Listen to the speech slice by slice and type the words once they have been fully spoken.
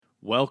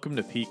Welcome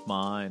to Peak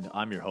Mind.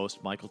 I'm your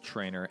host, Michael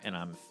Trainer, and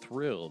I'm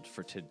thrilled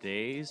for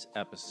today's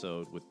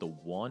episode with the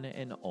one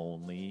and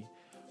only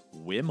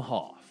Wim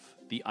Hof,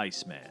 the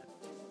Iceman.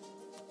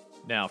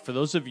 Now, for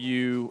those of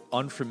you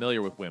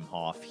unfamiliar with Wim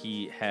Hof,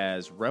 he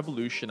has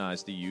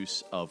revolutionized the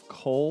use of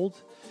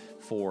cold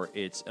for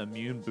its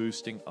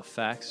immune-boosting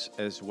effects,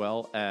 as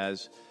well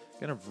as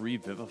kind of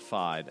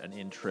revivified an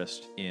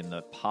interest in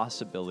the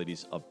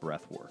possibilities of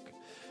breath work.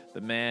 The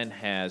man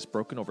has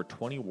broken over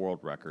 20 world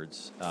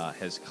records,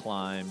 has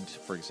climbed,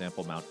 for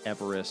example, Mount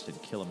Everest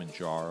and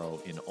Kilimanjaro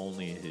in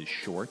only his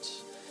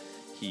shorts.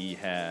 He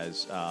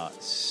has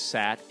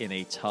sat in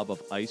a tub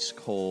of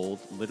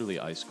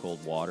literally ice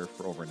cold water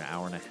for over an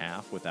hour and a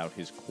half without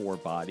his core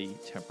body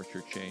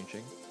temperature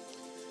changing,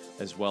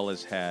 as well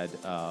as had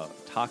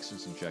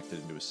toxins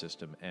injected into his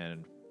system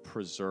and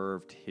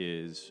preserved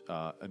his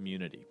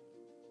immunity.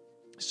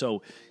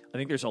 So I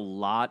think there's a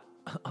lot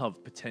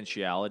of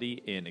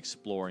potentiality in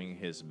exploring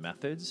his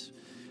methods.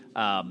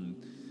 Some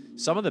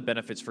of the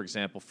benefits, for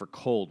example, for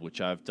cold,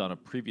 which I've done a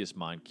previous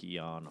Mind Key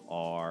on,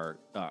 are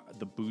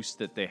the boost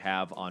that they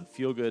have on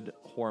feel-good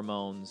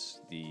hormones,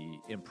 the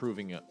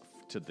improving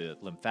to the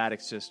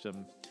lymphatic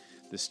system,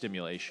 the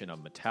stimulation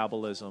of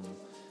metabolism,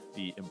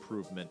 the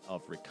improvement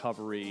of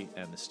recovery,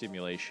 and the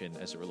stimulation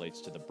as it relates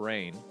to the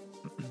brain.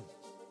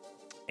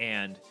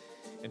 And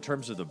in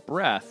terms of the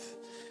breath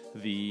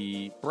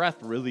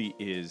really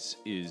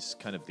is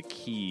kind of the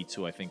key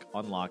to, I think,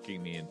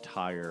 unlocking the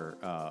entire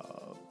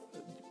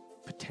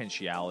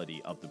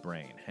potentiality of the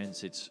brain,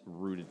 hence its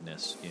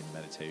rootedness in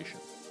meditation.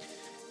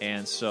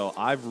 And so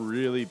I've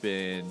really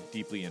been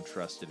deeply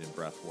interested in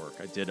breath work.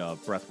 I did a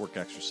breath work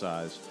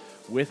exercise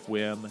with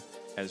Wim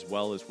as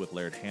well as with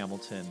Laird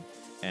Hamilton,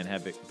 and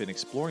have been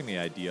exploring the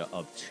idea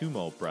of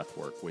Tummo breath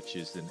work, which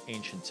is an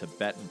ancient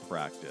Tibetan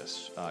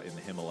practice in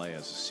the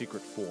Himalayas, a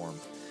secret form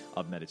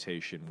of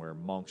meditation where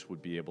monks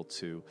would be able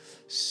to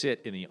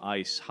sit in the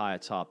ice high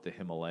atop the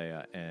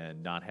Himalaya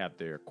and not have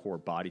their core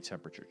body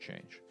temperature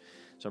change.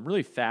 So I'm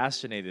really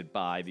fascinated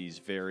by these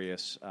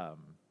various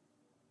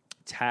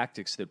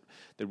tactics that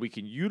we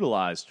can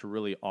utilize to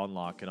really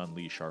unlock and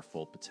unleash our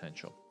full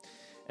potential.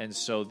 And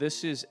so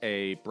this is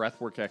a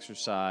breathwork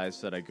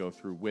exercise that I go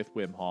through with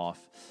Wim Hof.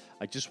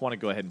 I just want to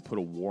go ahead and put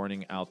a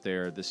warning out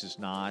there. This is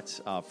not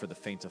for the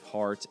faint of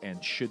heart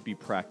and should be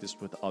practiced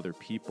with other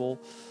people.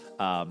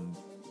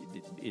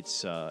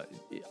 It's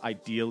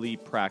ideally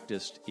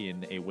practiced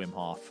in a Wim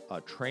Hof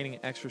training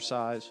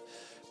exercise,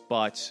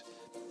 but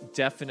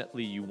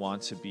definitely you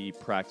want to be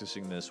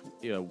practicing this,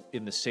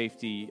 in the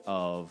safety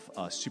of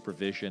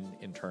supervision,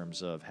 in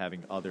terms of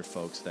having other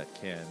folks that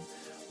can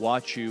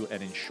watch you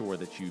and ensure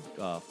that you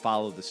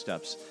follow the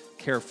steps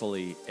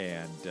carefully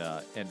and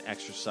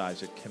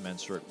exercise it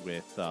commensurate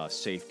with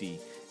safety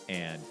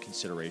and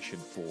consideration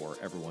for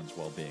everyone's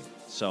well-being.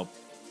 So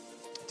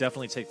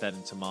definitely take that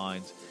into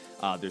mind.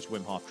 There's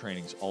Wim Hof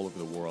trainings all over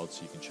the world,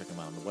 so you can check them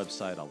out on the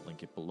website. I'll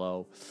link it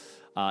below.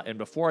 And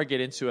before I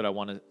get into it, I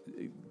want to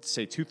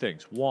say two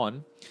things.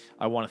 One,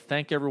 I want to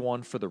thank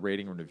everyone for the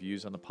rating and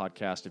reviews on the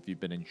podcast. If you've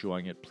been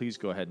enjoying it, please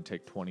go ahead and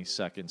take 20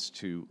 seconds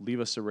to leave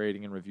us a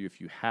rating and review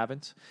if you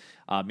haven't.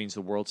 It means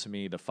the world to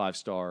me. The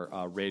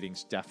 5-star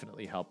ratings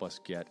definitely help us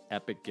get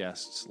epic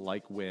guests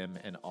like Wim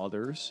and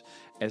others,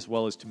 as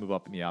well as to move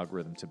up in the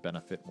algorithm to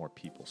benefit more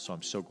people. So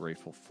I'm so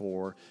grateful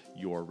for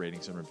your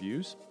ratings and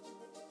reviews.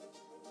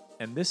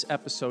 And this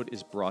episode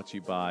is brought to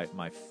you by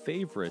my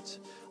favorite,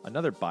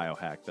 another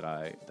biohack that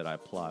I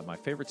apply, my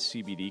favorite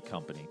CBD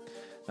company.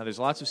 Now, there's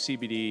lots of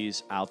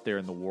CBDs out there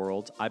in the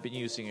world. I've been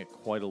using it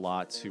quite a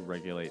lot to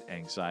regulate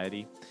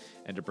anxiety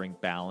and to bring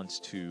balance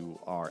to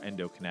our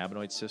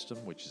endocannabinoid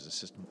system, which is a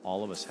system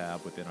all of us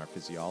have within our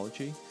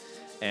physiology.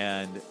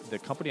 And the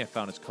company I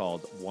found is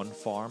called One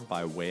Farm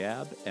by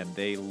Wayab, and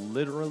they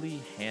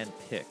literally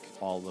handpick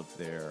all of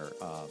their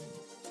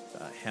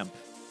hemp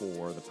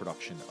for the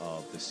production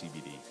of the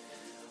CBD.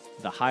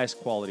 The highest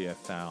quality I've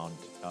found,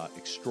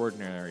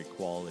 extraordinary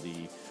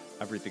quality.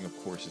 Everything, of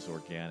course, is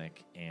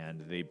organic,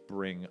 and they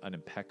bring an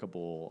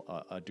impeccable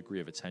degree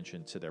of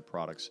attention to their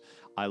products.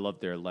 I love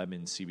their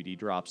lemon CBD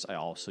drops. I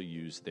also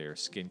use their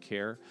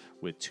skincare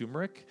with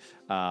turmeric,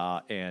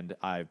 and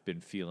I've been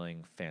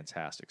feeling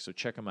fantastic. So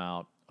check them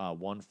out,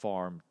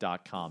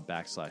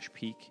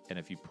 onefarm.com/peak, and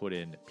if you put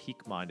in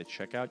Peak Mind at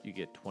checkout, you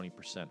get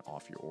 20%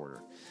 off your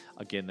order.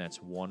 Again, that's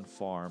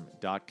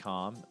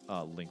onefarm.com,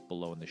 link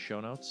below in the show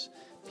notes,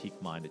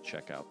 Peak Mind at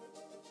checkout.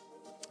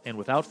 And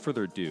without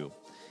further ado,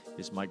 it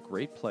is my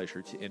great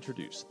pleasure to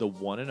introduce the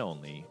one and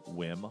only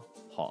Wim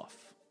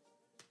Hof.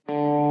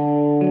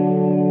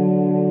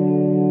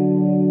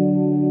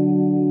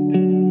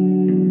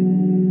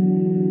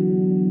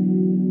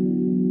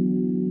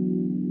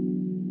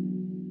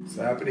 It's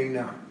happening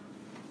now,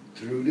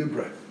 through the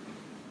breath.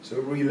 So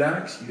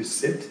relax, you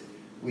sit,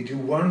 we do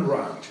one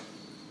round.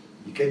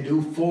 You can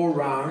do 4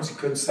 rounds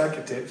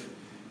consecutive,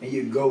 and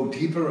you go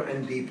deeper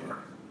and deeper.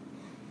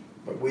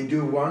 But we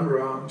do 1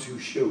 round to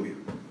show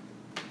you.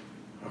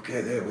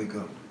 Okay, there we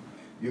go.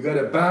 You got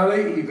a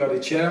belly, you got a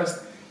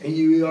chest, and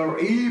you are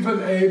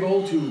even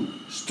able to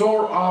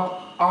store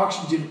up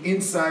oxygen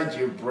inside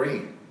your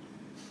brain.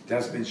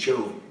 That's been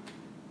shown.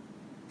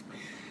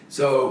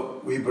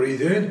 So we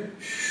breathe in,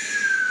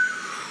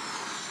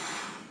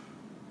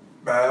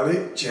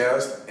 belly,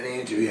 chest, and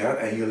into your head,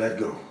 and you let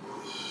go.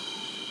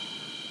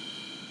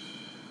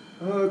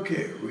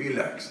 Okay,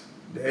 relax.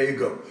 There you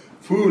go.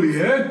 Fully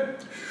in,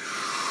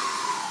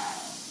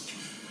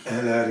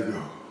 and let it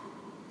go.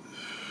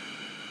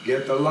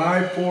 Get the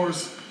life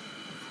force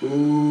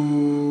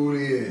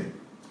fully in.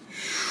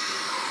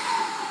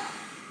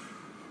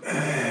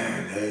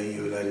 And then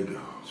you let it go.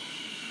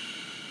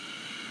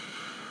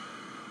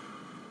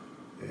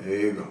 There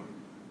you go.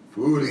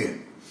 Fully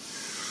in.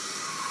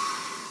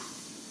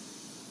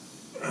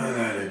 And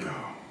let it go.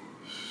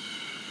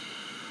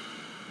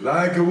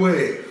 Like a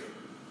wave.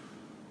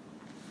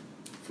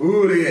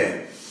 Fully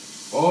in.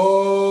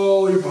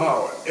 All your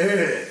power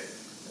in.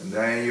 And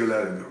then you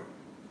let it go.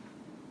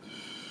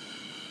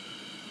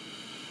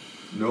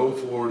 No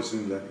force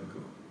in letting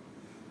go.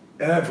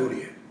 And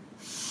fully in.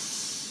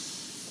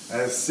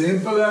 As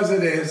simple as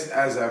it is,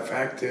 as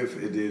effective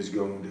it is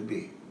going to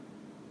be.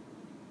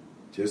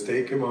 Just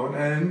take them on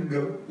and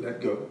go,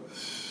 let go.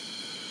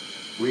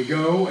 We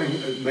go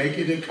and make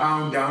it a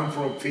countdown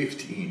from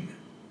 15.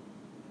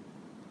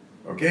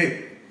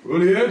 Okay,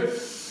 fully in.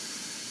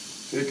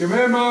 Take them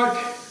in, Mark,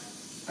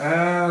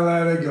 and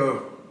let it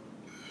go.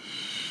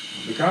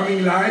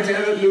 Becoming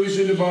lightheaded, loose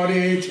in the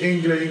body,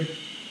 tingling.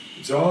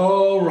 It's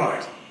all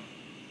right.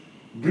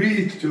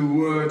 Breathe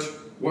towards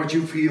what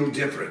you feel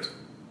different.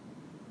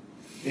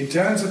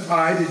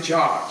 Intensify the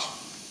charge.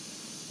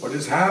 What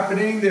is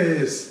happening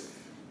is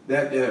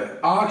that the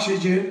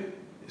oxygen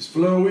is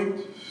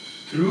flowing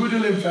through the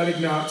lymphatic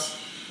nodes,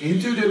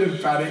 into the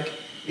lymphatic,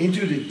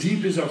 into the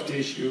deepest of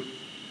tissue,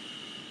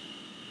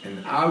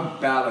 and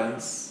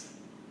outbalance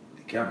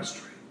the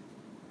chemistry.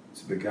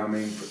 It's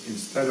becoming,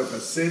 instead of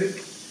acidic,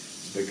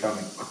 it's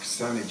becoming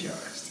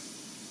oxygenized.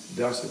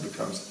 Thus it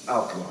becomes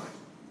alkaline.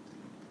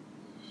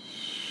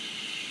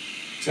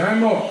 10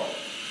 more.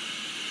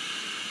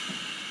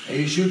 And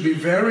you should be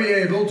very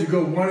able to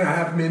go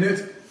 1.5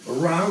 minutes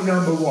around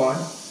number 1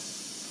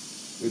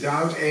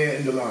 without air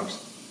in the lungs.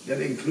 That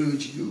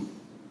includes you.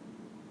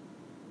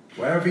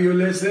 Wherever you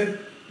listen,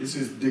 this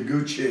is the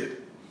good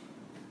shit.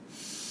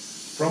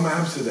 From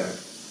Amsterdam,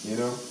 you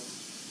know.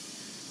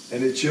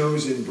 And it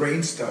shows in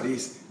brain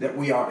studies that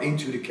we are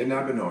into the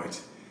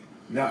cannabinoids.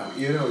 Now,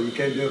 you know, you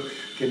can do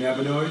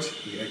cannabinoids,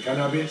 you get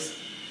cannabis,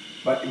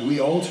 but we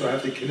also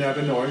have the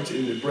cannabinoids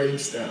in the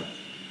brainstem.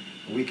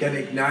 We can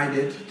ignite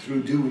it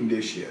through doing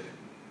this shit.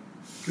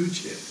 Good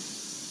shit.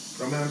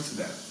 From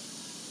Amsterdam.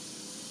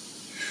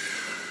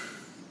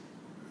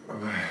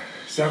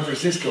 San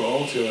Francisco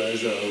also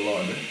has a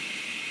lot.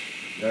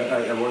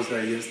 I was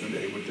there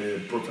yesterday with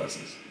the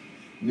professors.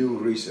 New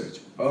research.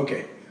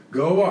 Okay,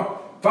 go on.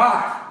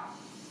 5.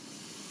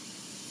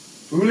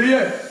 Fully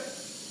in.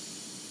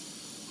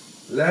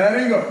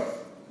 Letting go.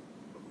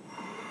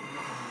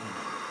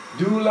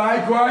 Do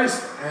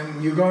likewise,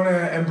 and you're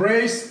gonna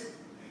embrace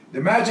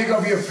the magic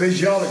of your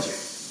physiology,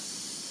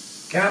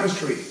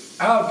 chemistry,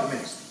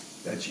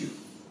 alchemist. That's you.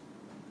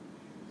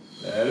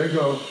 Let it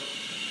go.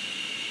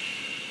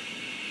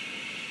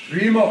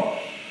 3 more.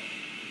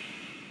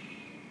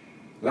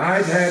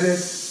 Lightheaded,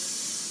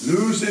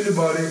 loose in the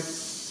body,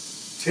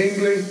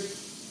 tingling.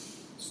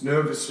 It's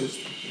nervous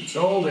system. It's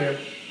all there.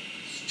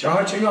 It's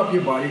charging up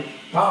your body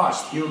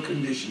past your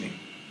conditioning.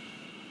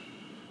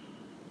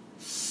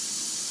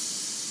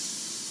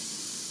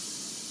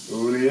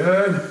 Fully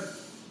in.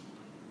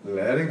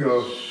 Let it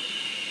go.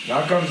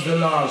 Now comes the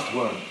last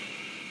one.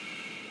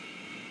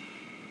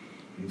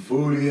 And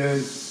fully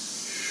in.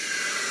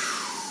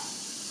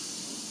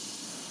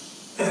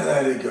 And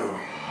let it go.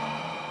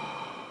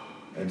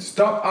 And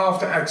stop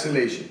after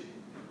exhalation.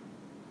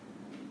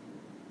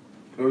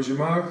 Close your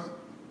mouth.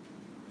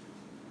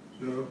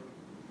 No.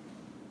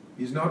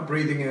 He's not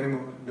breathing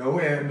anymore. No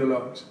air in the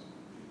lungs.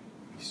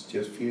 He's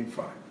just feeling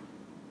fine.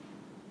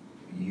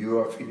 You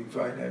are feeling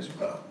fine as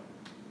well.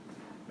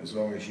 As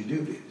long as you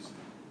do this.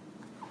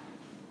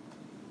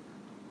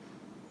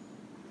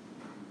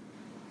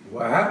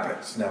 What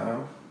happens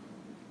now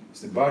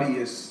is the body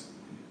is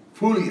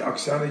fully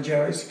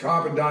oxygenized,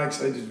 carbon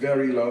dioxide is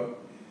very low.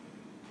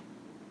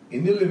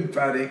 In the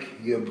lymphatic,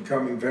 you're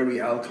becoming very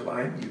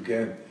alkaline. You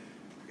can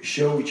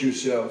show it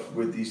yourself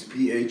with these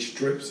pH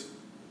strips.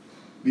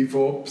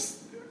 Before,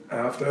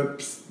 after,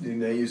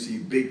 and then you see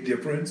big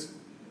difference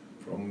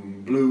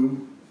from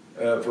blue,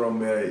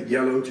 from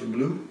yellow to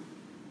blue.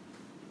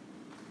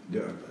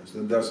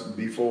 So that's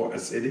before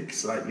acidic,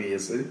 slightly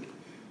acidic.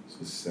 So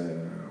it's,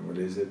 what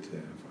is it?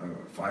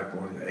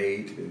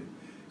 5.8,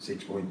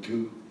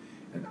 6.2.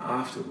 And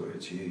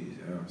afterwards,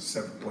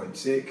 7.6,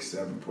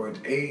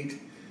 7.8.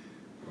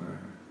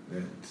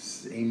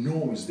 That's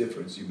enormous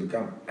difference. You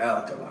become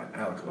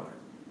alkaline.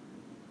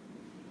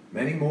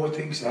 Many more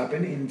things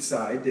happen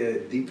inside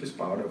the deepest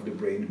part of the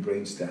brain, the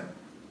brainstem.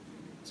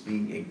 It's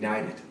being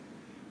ignited.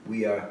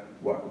 We are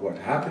what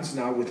happens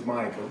now with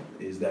Michael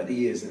is that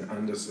he is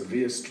under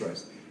severe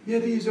stress.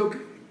 Yet he is okay.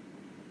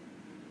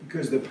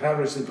 Because the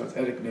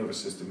parasympathetic nervous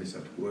system is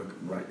at work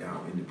right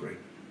now in the brain.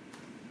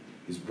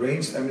 His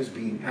brainstem is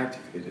being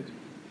activated.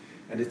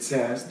 And it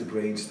says, the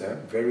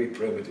brainstem, very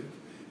primitive,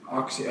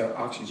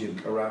 oxygen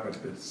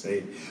parameters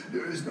say,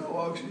 there is no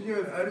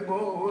oxygen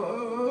anymore,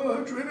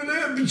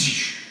 adrenaline.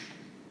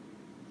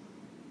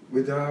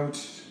 Without,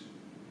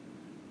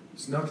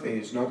 it's nothing,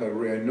 it's not a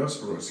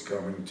rhinoceros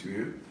coming to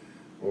you,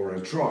 or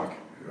a truck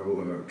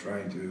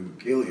trying to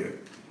kill you.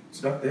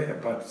 It's not there,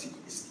 but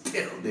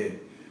still the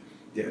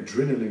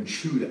adrenaline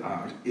shoot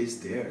out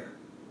is there.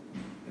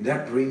 And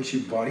that brings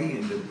your body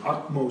in the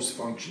utmost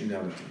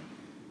functionality.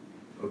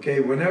 Okay,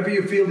 whenever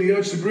you feel the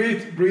urge to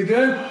breathe, breathe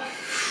in.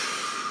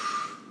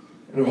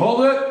 And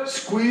hold it,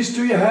 squeeze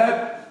to your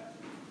head.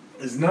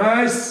 It's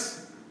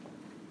nice.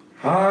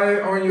 High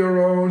on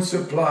your own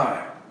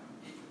supply.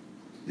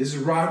 This is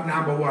route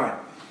number 1.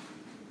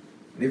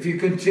 And if you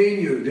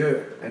continue, do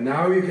it. And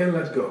now you can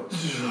let go.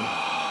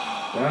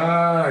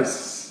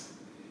 Nice.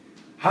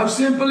 How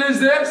simple is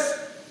this?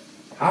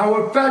 How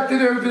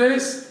effective it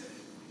is?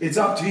 It's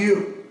up to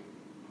you.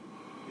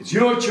 It's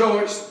your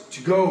choice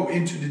to go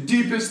into the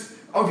deepest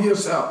of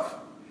yourself.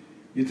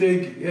 You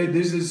think, hey,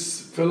 this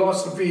is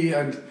philosophy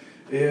and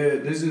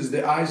this is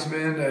the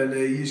Iceman and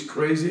he's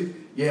crazy.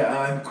 Yeah,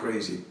 I'm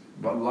crazy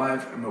about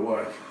life and my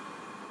wife.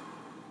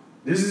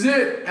 This is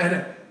it,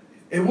 and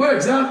it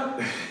works,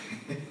 huh?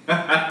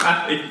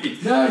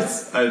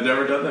 Nice. I've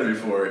never done that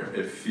before.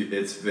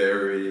 It's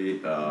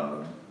very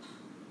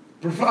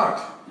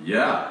profound.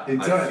 Yeah,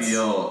 Intense. I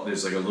feel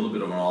there's like a little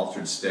bit of an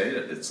altered state.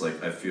 It's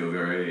like I feel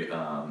very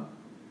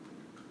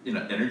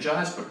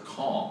energized but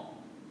calm.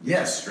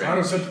 Yes,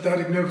 Strange.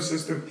 parasympathetic nervous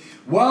system.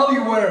 While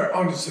you were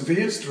under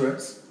severe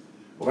stress,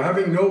 or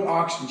having no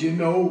oxygen,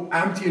 no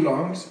empty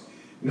lungs,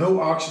 no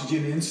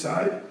oxygen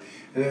inside,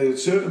 and at a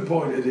certain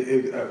point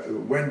it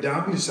went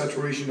down, the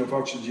saturation of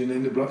oxygen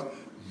in the blood,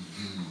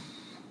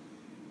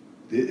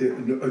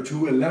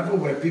 to a level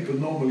where people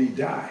normally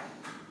die.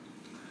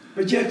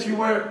 But yet you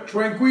were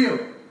tranquil,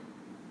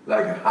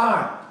 like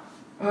high.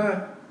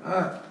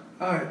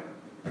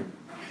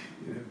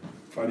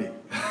 Funny.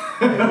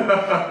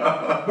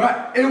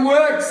 But it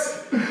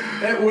works.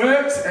 It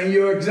works, and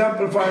you're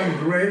exemplifying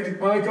great,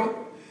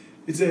 Michael.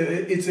 It's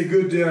a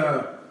good.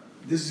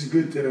 This is a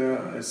good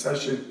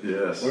session.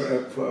 Yes.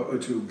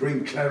 To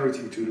bring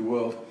clarity to the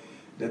world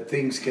that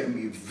things can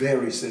be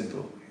very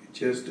simple.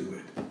 Just do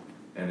it.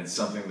 And it's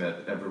something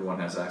that everyone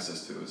has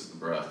access to, is the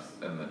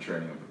breath and the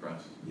training of the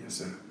breath. Yes,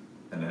 sir.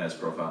 And it has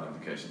profound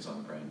implications on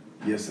the brain.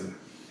 Yes, sir.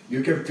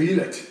 You can feel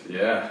it.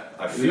 Yeah,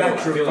 I feel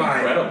incredible.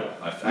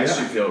 I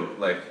actually feel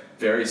like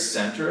very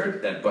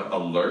centered but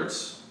alert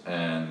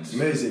and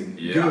Amazing.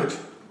 Yeah. Good.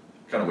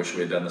 Kind of wish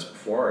we had done this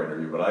before our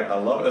interview, but I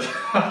love it.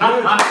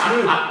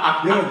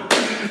 Good.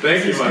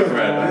 Thank you, my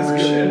friend. I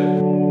appreciate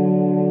it.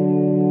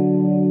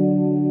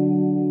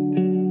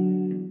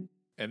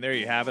 And there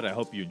you have it. I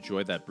hope you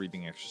enjoyed that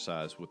breathing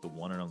exercise with the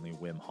one and only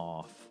Wim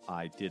Hof.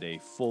 I did a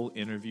full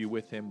interview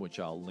with him, which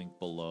I'll link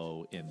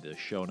below in the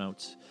show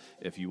notes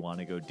if you want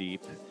to go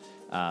deep.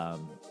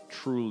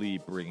 Truly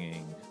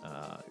bringing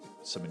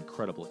some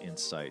incredible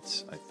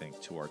insights, I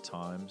think, to our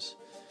times.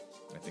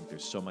 I think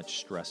there's so much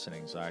stress and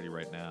anxiety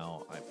right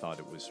now. I thought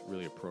it was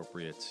really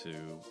appropriate to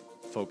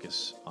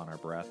focus on our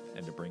breath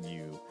and to bring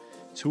you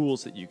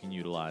tools that you can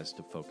utilize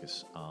to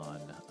focus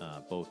on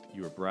both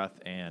your breath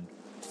and,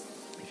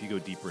 if you go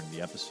deeper into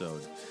the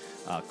episode,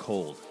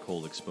 cold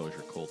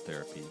exposure, cold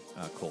therapy,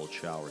 cold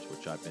showers,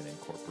 which I've been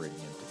incorporating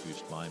in to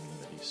boost my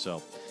immunity.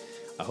 So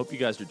I hope you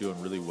guys are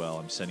doing really well.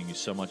 I'm sending you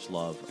so much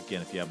love.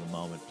 Again, if you have a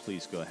moment,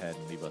 please go ahead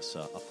and leave us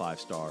a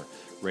 5-star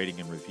rating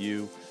and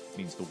review. It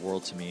means the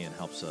world to me and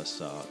helps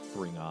us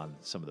bring on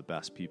some of the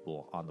best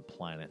people on the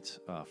planet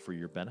for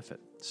your benefit.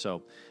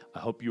 So I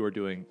hope you are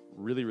doing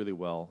really, really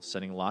well,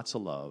 sending lots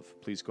of love.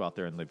 Please go out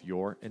there and live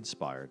your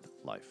inspired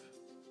life.